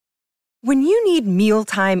When you need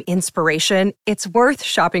mealtime inspiration, it's worth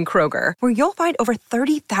shopping Kroger, where you'll find over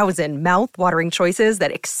 30,000 mouth-watering choices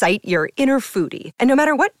that excite your inner foodie. And no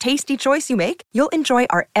matter what tasty choice you make, you'll enjoy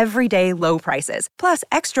our everyday low prices, plus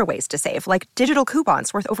extra ways to save, like digital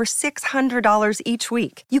coupons worth over $600 each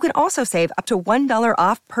week. You can also save up to $1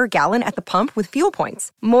 off per gallon at the pump with fuel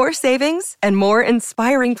points. More savings and more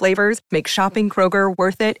inspiring flavors make shopping Kroger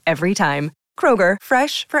worth it every time. Kroger,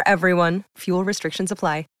 fresh for everyone. Fuel restrictions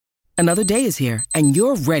apply. Another day is here, and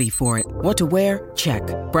you're ready for it. What to wear? Check.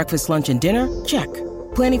 Breakfast, lunch, and dinner? Check.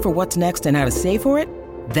 Planning for what's next and how to save for it?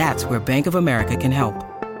 That's where Bank of America can help.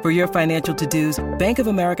 For your financial to-dos, Bank of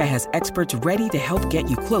America has experts ready to help get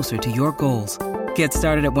you closer to your goals. Get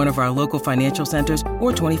started at one of our local financial centers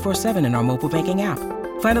or 24/7 in our mobile banking app.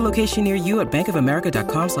 Find a location near you at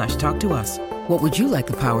bankofamerica.com/talktous. What would you like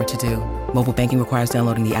the power to do? Mobile banking requires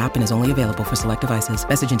downloading the app and is only available for select devices.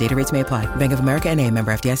 Message and data rates may apply. Bank of America N.A.,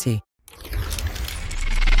 member FDIC.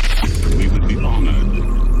 We would be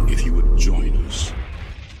honored if you would join us.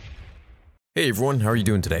 Hey everyone, how are you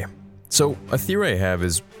doing today? So, a theory I have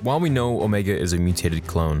is, while we know Omega is a mutated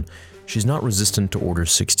clone, she's not resistant to Order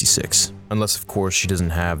 66. Unless, of course, she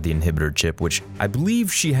doesn't have the inhibitor chip, which I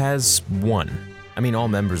believe she has one. I mean, all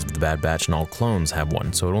members of the Bad Batch and all clones have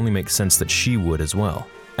one, so it only makes sense that she would as well.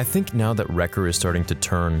 I think now that Wrecker is starting to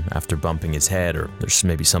turn after bumping his head, or there's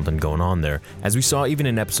maybe something going on there, as we saw even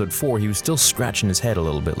in episode 4, he was still scratching his head a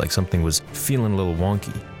little bit, like something was feeling a little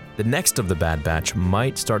wonky. The next of the Bad Batch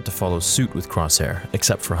might start to follow suit with Crosshair,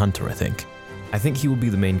 except for Hunter, I think. I think he will be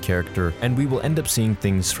the main character, and we will end up seeing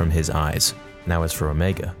things from his eyes. Now as for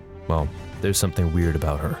Omega, well, there's something weird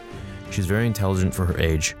about her. She's very intelligent for her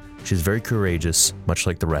age, she's very courageous, much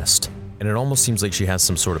like the rest, and it almost seems like she has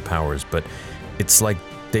some sort of powers, but it's like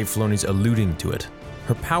Dave Filoni's alluding to it.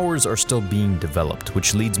 Her powers are still being developed,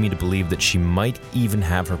 which leads me to believe that she might even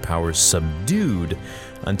have her powers subdued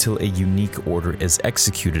until a unique order is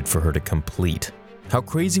executed for her to complete. How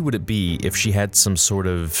crazy would it be if she had some sort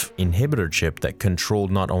of inhibitor chip that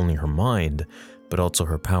controlled not only her mind, but also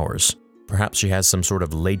her powers? Perhaps she has some sort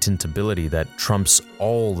of latent ability that trumps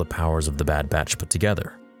all the powers of the Bad Batch put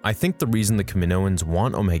together. I think the reason the Kaminoans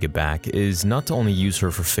want Omega back is not to only use her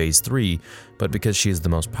for Phase 3, but because she is the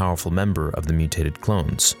most powerful member of the mutated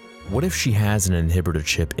clones. What if she has an inhibitor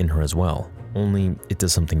chip in her as well, only it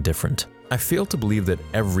does something different? I fail to believe that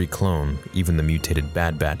every clone, even the mutated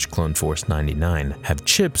Bad Batch Clone Force 99, have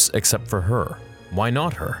chips except for her. Why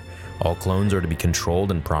not her? All clones are to be controlled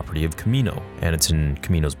and property of Kamino, and it's in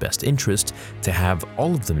Kamino's best interest to have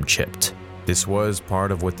all of them chipped. This was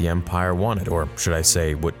part of what the Empire wanted, or should I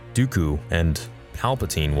say, what Dooku and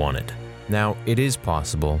Palpatine wanted. Now, it is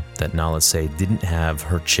possible that Nala Se didn't have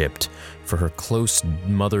her chipped for her close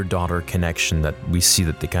mother-daughter connection that we see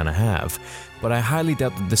that they kind of have, but I highly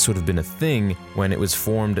doubt that this would have been a thing when it was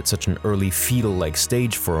formed at such an early fetal-like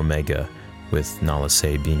stage for Omega, with Nala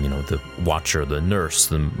Se being, the watcher, the nurse,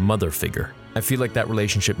 the mother figure. I feel like that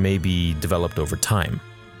relationship may be developed over time.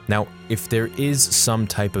 Now, if there is some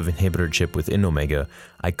type of inhibitor chip within Omega,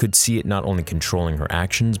 I could see it not only controlling her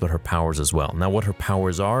actions, but her powers as well. Now, what her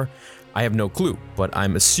powers are, I have no clue, but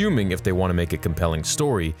I'm assuming if they want to make a compelling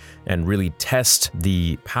story and really test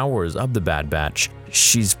the powers of the Bad Batch,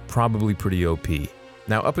 she's probably pretty OP.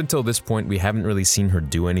 Now, up until this point, we haven't really seen her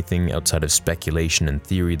do anything outside of speculation and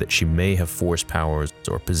theory that she may have Force powers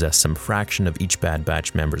or possess some fraction of each Bad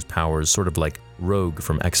Batch member's powers, sort of like Rogue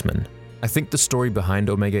from X-Men. I think the story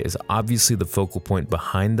behind Omega is obviously the focal point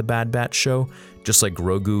behind the Bad Batch show, just like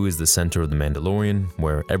Grogu is the center of The Mandalorian,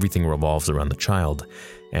 where everything revolves around the child.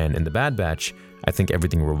 And in the Bad Batch, I think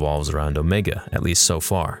everything revolves around Omega, at least so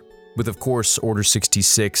far. With, of course, Order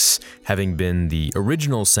 66 having been the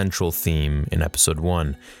original central theme in Episode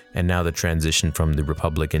 1, and now the transition from the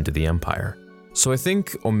Republic into the Empire. So I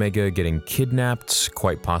think Omega getting kidnapped,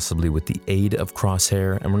 quite possibly with the aid of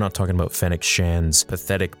Crosshair, and we're not talking about Fennec Shan's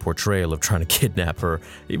pathetic portrayal of trying to kidnap her,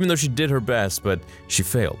 even though she did her best, but she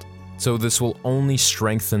failed. So this will only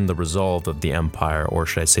strengthen the resolve of the Empire, or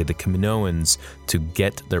should I say the Kaminoans, to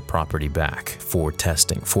get their property back for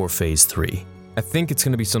testing, for Phase 3. I think it's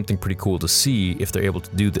going to be something pretty cool to see if they're able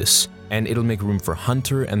to do this, and it'll make room for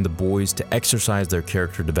Hunter and the boys to exercise their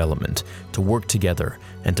character development, to work together,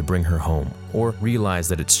 and to bring her home, or realize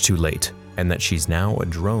that it's too late, and that she's now a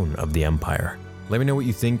drone of the Empire. Let me know what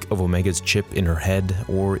you think of Omega's chip in her head,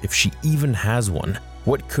 or if she even has one.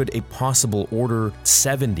 What could a possible Order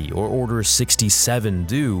 70 or Order 67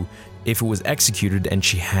 do if it was executed and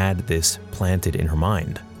she had this planted in her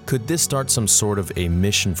mind? Could this start some sort of a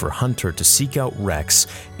mission for Hunter to seek out Rex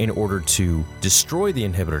in order to destroy the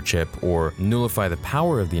inhibitor chip or nullify the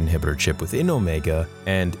power of the inhibitor chip within Omega,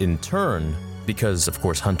 and in turn, because of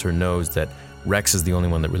course Hunter knows that Rex is the only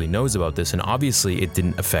one that really knows about this, and obviously it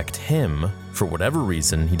didn't affect him for whatever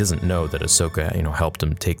reason. He doesn't know that Ahsoka, helped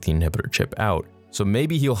him take the inhibitor chip out. So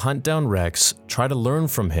maybe he'll hunt down Rex, try to learn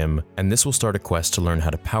from him, and this will start a quest to learn how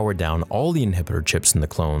to power down all the inhibitor chips in the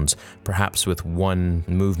clones, perhaps with one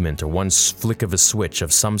movement or one flick of a switch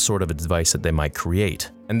of some sort of a device that they might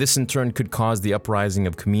create. And this in turn could cause the uprising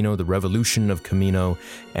of Kamino, the revolution of Kamino,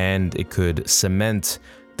 and it could cement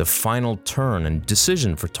the final turn and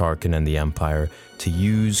decision for Tarkin and the Empire to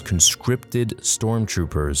use conscripted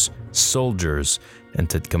stormtroopers, soldiers, and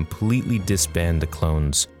to completely disband the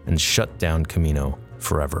clones and shut down Kamino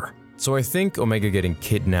forever. So I think Omega getting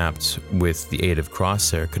kidnapped with the aid of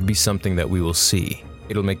Crosshair could be something that we will see.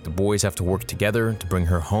 It'll make the boys have to work together to bring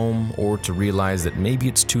her home, or to realize that maybe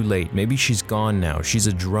it's too late, maybe she's gone now, she's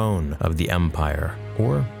a drone of the Empire.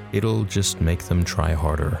 Or it'll just make them try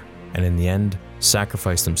harder, and in the end,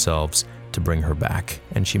 sacrifice themselves to bring her back,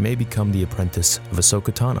 and she may become the apprentice of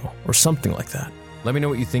Ahsoka Tano, or something like that. Let me know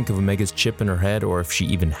what you think of Omega's chip in her head, or if she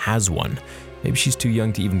even has one. Maybe she's too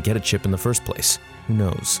young to even get a chip in the first place. Who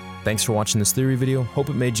knows? Thanks for watching this theory video. Hope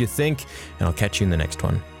it made you think, and I'll catch you in the next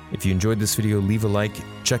one. If you enjoyed this video, leave a like,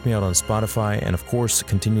 check me out on Spotify, and of course,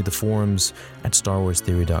 continue the forums at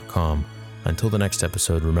StarWarsTheory.com. Until the next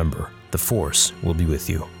episode, remember, the Force will be with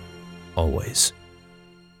you. Always.